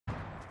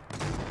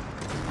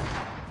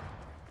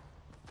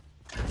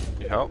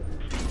Need help?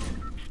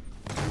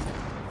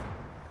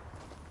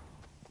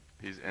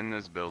 He's in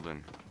this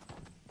building.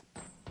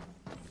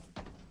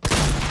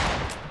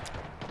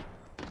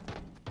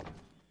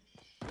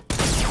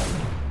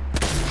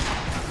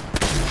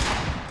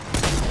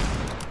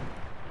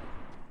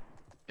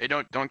 Hey,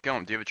 don't kill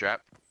him. Do you have a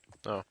trap?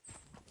 No.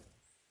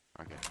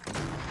 Okay.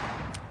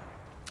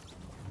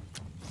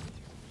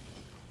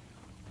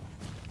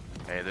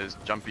 Hey, there's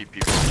jumpy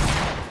people.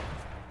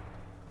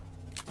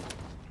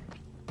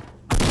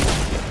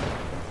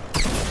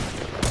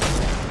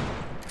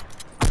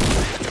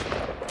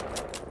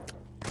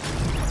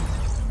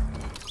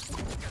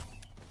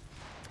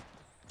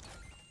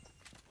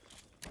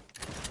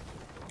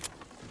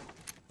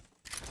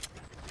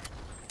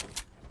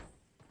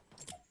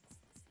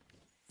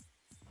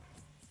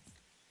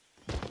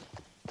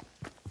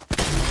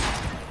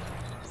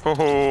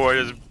 Oh, I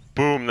just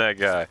boomed that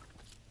guy.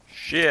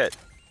 Shit.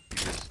 You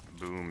just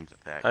boomed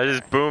that I guy.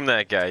 just boomed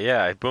that guy.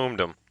 Yeah, I boomed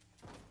him.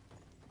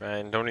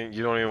 Ryan,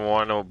 you don't even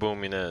want to know what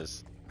booming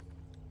is.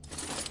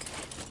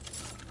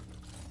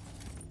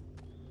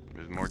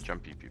 There's more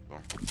jumpy people.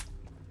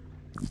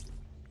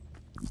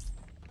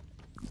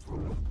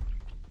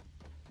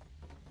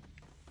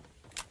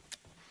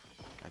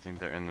 I think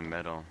they're in the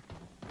middle.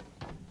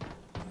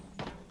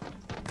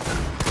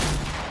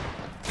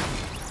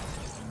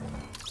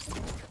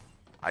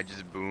 I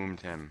just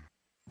boomed him.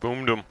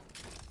 Boomed him.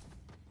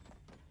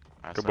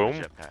 I saw a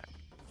Kaboom. jetpack.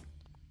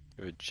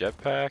 You have a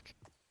jetpack?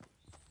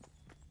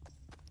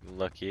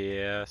 Lucky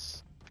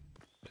ass.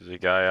 There's a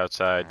guy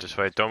outside. Just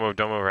wait. Don't move,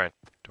 Ryan.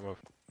 Don't move.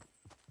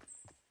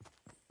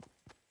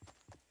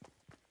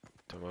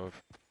 Don't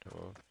move. Don't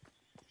move.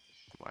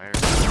 Why are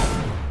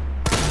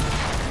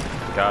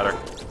Got her.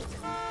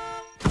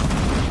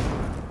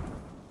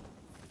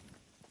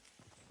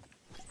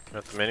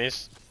 Got the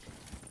minis?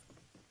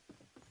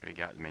 we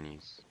got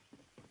minis?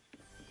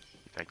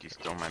 In fact, you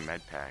stole my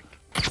med pack.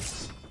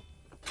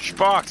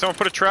 Spock, someone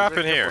put a trap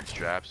There's in a here. couple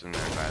traps in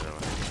there, by the way.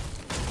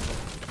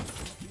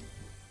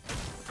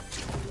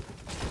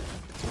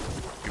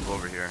 People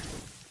over here.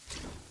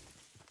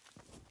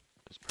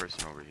 There's a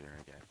person over here,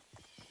 I guess.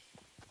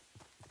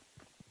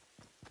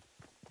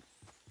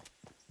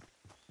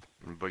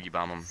 I'm gonna boogie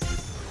bomb him.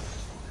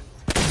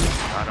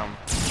 Got him.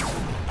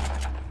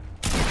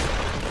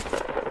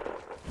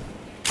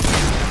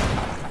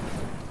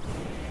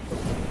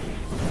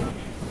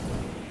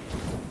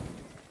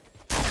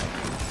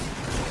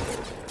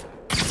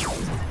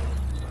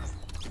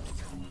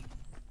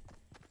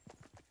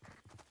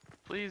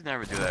 Please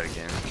never do that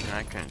again.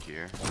 I couldn't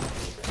hear.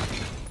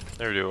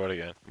 Never do what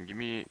again? Give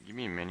me a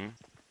mini.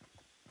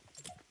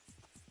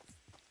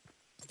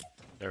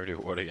 Never do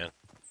what again?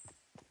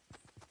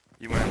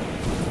 You win.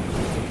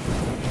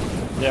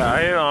 Yeah,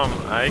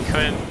 I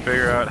couldn't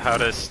figure out how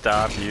to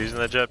stop using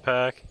the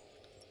jetpack.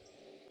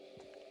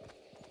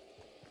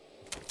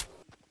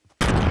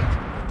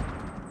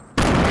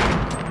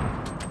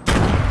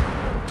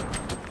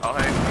 Oh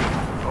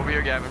hey, over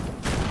here, Gavin.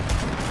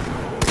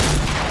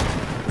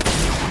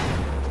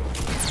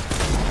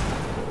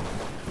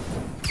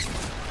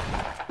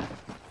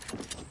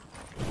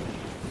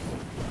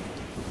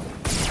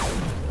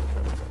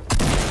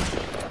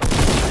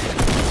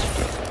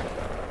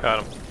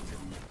 Got him.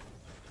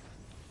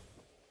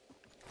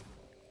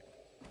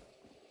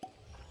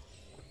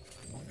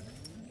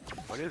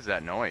 What is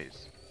that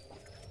noise?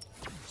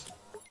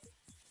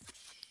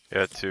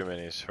 Got 2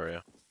 minis for you.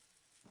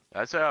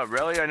 That's a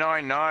really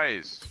annoying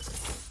noise.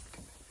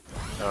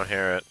 I don't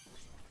hear it.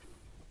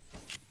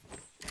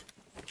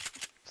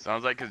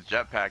 Sounds like his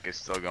jetpack is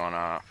still going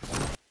off.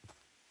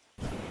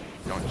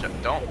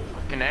 Don't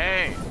fucking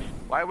A.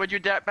 Why would you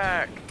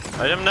jetpack?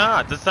 I am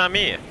not. That's not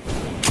me.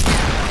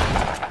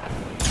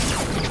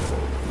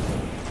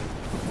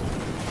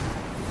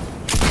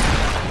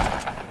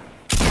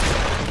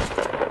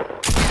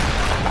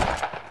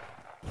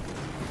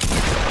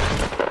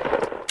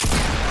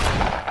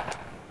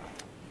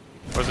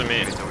 Wasn't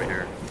me. It's over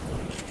here.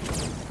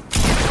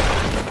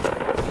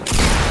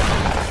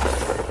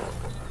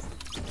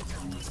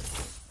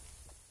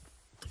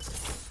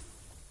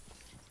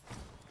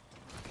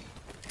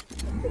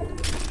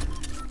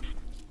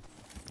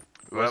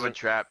 We have a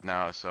trap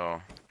now, so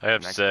I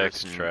have next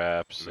 6 person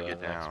traps. we get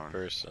Next down.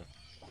 person.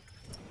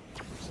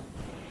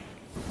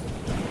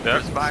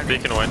 Yep. Behind me.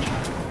 Speaking of which.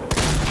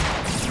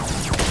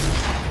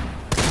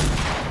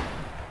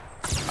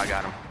 I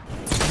got him.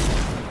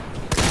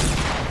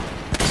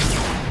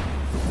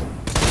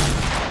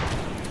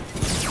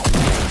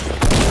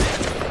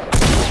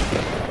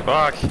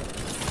 Fuck.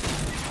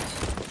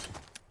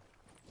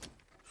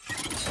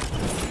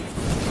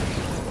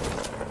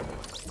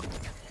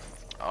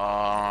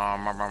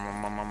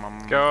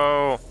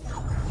 Go.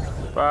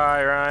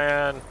 Bye,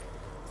 Ryan.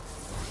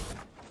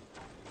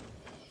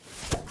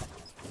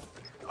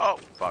 Oh,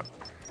 fuck.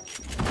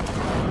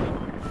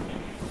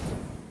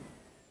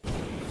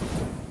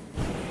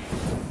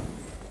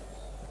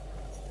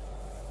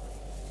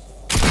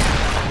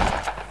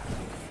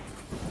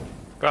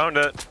 Found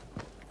it.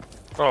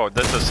 Oh,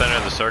 that's the center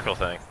of the circle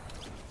thing.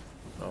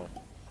 Oh.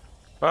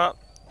 Well,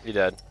 you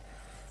dead.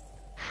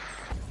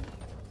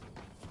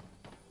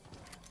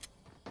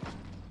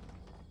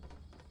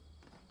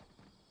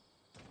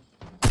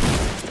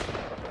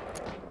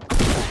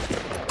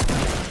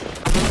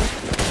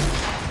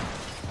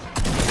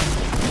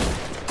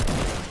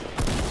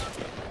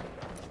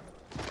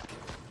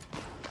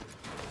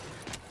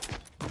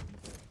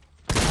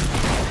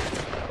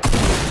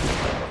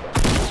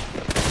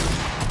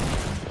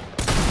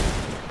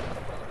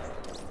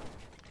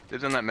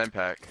 Dibs on that med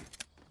pack.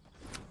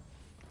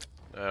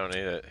 I don't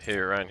need it.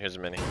 Here, Ryan, here's a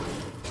mini.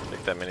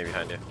 Take that mini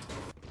behind you.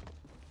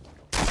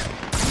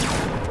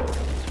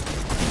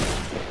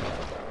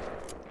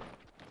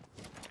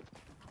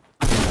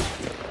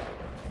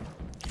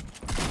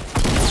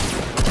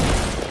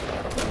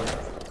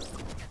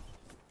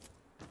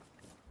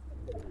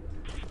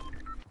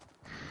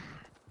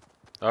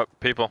 Oh,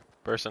 people.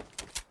 Person.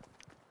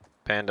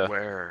 Panda.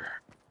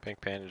 Where? Pink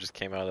panda just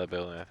came out of that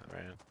building,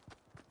 Ryan.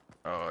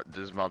 Oh,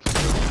 there's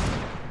multiple.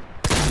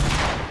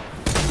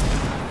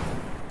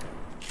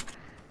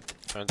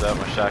 Turns out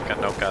my shotgun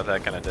don't got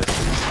that kind of distance.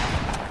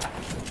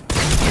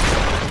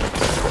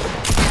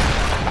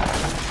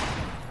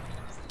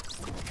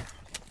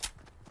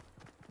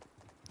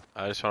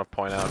 I just want to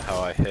point out how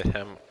I hit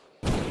him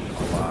a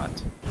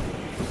lot.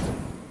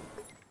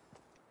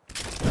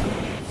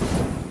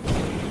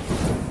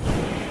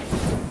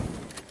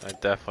 I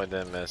definitely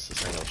didn't miss a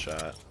single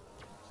shot.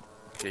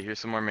 Okay, here's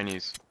some more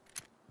minis.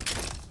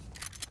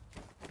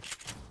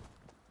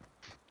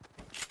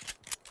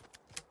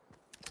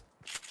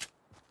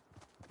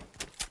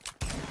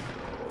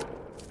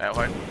 Out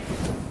hard.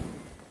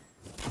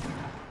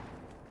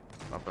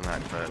 Up on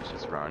that cliff,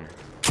 just run.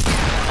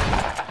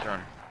 Just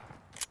run.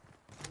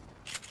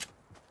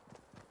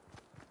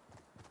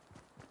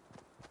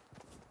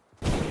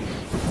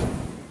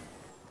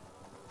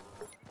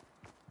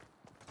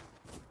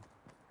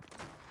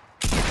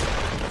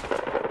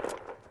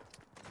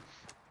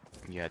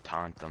 Yeah,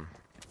 taunt them.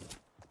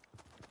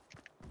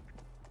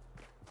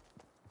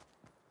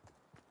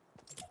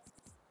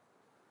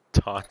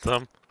 Taunt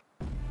them?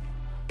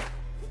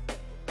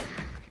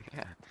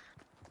 Yeah.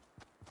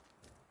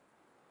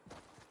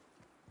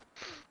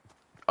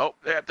 Oh,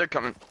 yeah, they're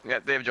coming. Yeah,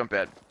 they have jump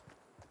pad.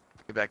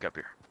 Get back up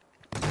here.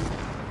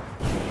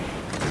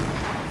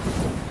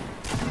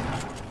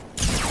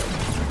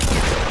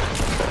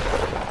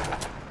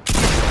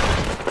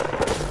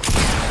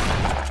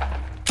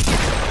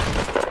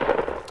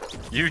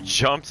 You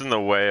jumped in the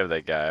way of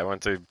that guy. I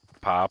went to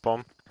pop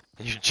him.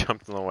 You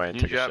jumped in the way and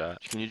took a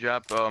shot. Can you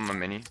drop a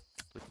mini?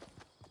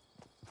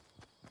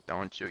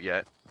 Don't shoot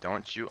yet.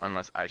 Don't shoot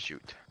unless I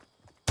shoot.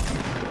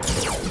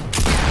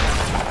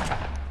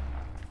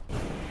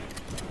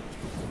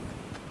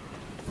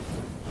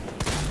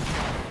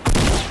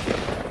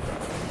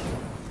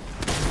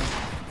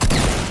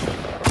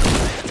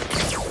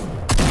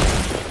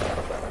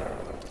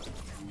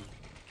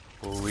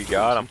 Ooh, we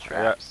got him.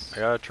 I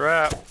got a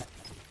trap.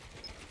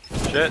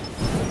 Shit.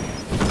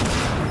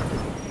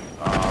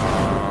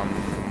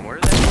 Where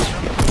are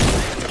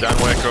they? John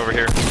Wick over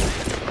here.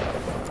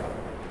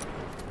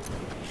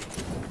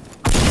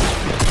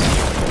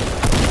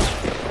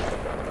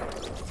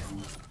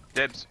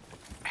 Dibs.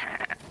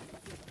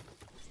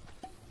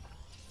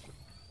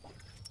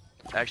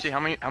 Actually, how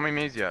many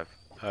minis do you have?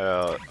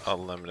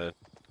 Unlimited.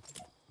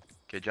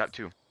 Okay, drop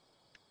 2.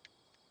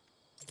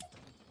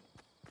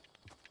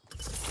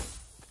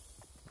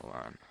 Hold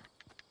on.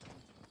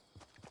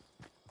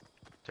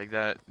 Take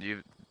that.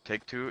 You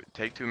take two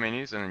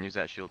minis and then use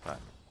that shield pot.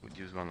 We'd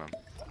use one of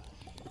them.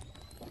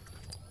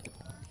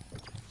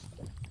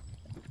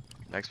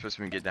 Next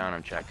person we get down,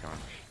 I'm chat killing.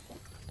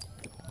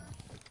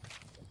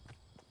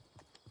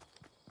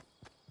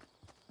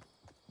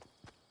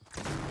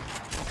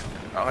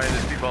 Oh, hey,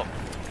 there's people.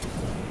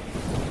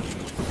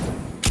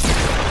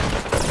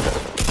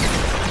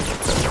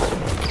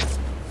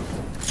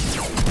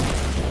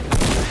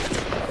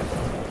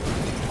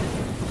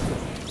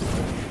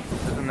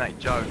 Isn't that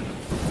jug?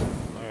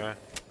 Okay.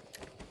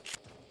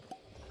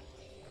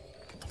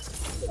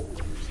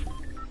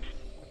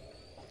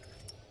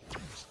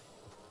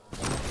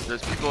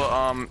 There's people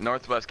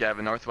northwest,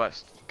 Gavin,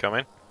 northwest.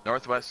 Coming?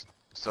 Northwest.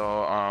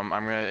 So I'm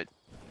gonna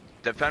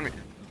defend me.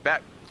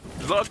 Back.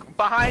 Look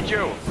behind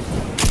you.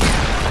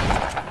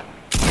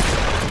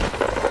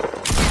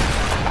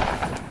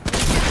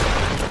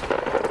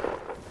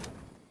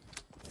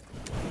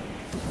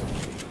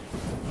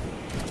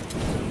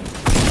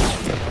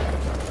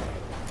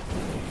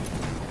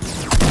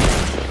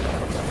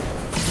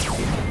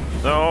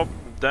 Nope.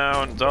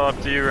 Down. It's all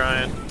up to you,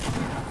 Ryan.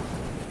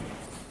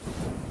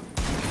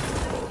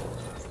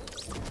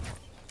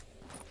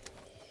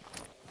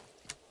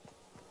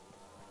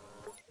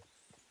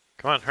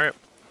 Come on, hurry up.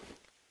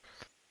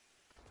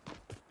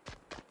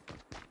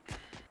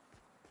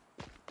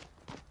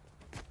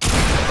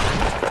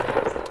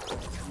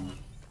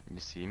 You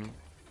see me?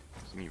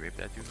 See me rape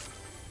that dude?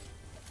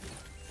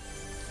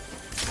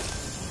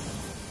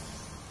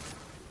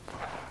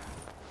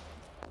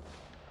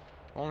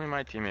 Only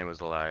my teammate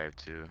was alive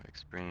to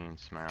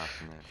experience my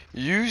awesomeness.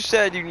 You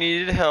said you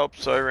needed help,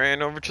 so I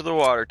ran over to the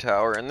water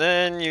tower, and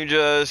then you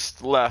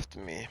just left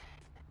me.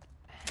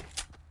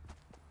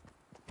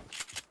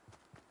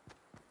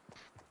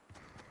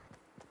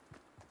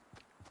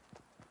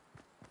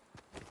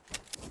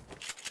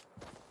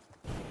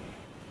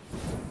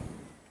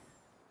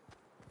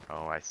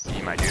 Oh, I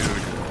see my dude.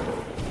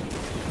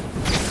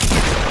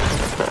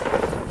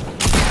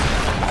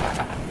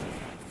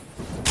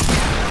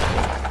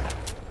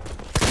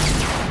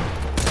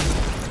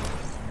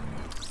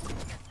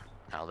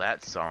 Now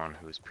that's someone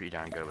who's pretty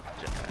darn good with the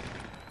jetpack.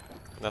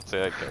 That's the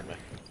guy killed me.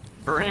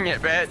 Bring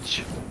it,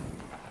 bitch!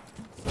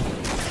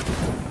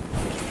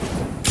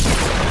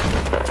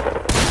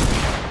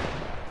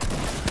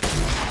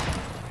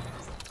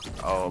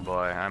 Oh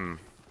boy, I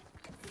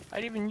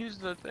didn't even use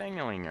the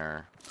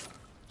thingalinger.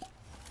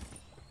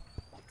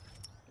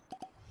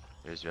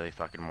 There's really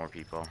fucking more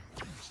people.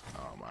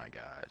 Oh my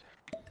god.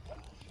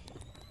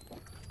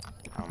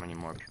 How many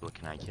more people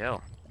can I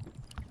kill?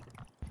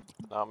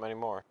 Not many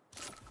more.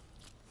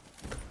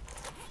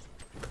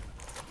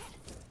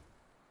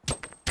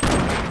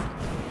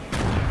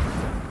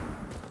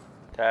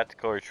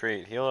 Tactical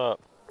retreat. Heal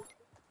up.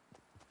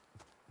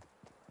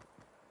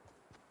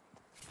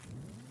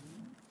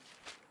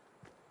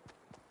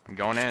 I'm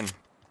going in.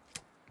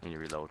 Need to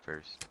reload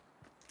first.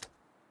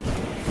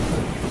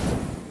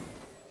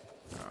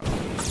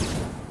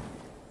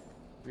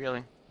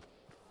 Really?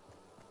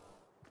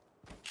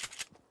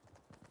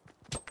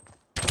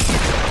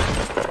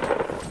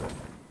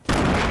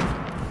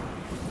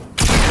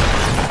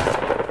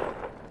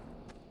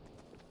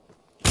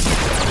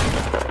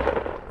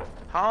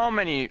 How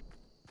many?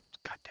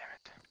 God damn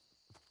it.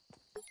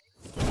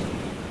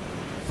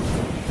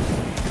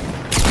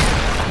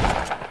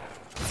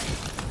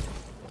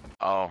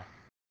 Oh.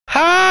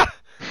 Ha!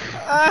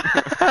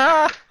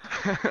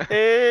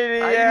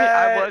 Idiot!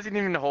 I wasn't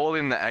even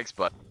holding the X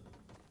button.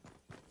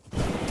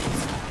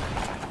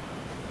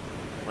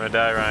 I'm gonna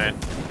die, Ryan.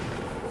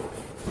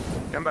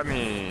 Come by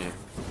me.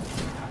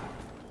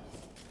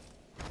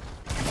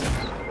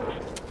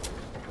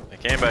 I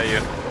came by you.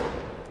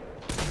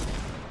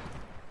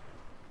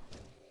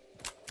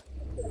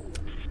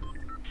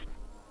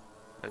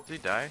 Did he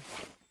die?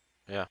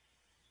 Yeah.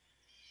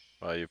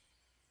 Well, you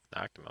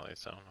knocked him at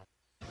least, I don't know.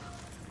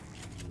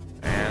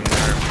 And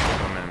they're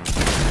coming.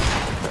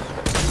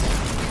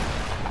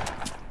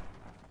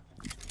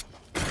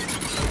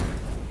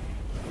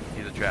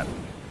 He's a trap.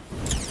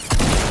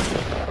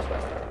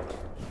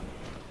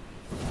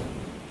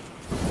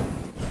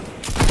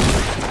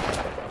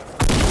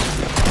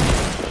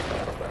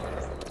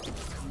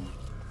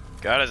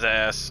 Got his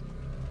ass.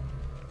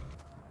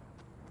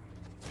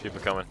 People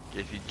coming.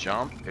 If you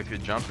jump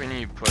and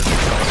you put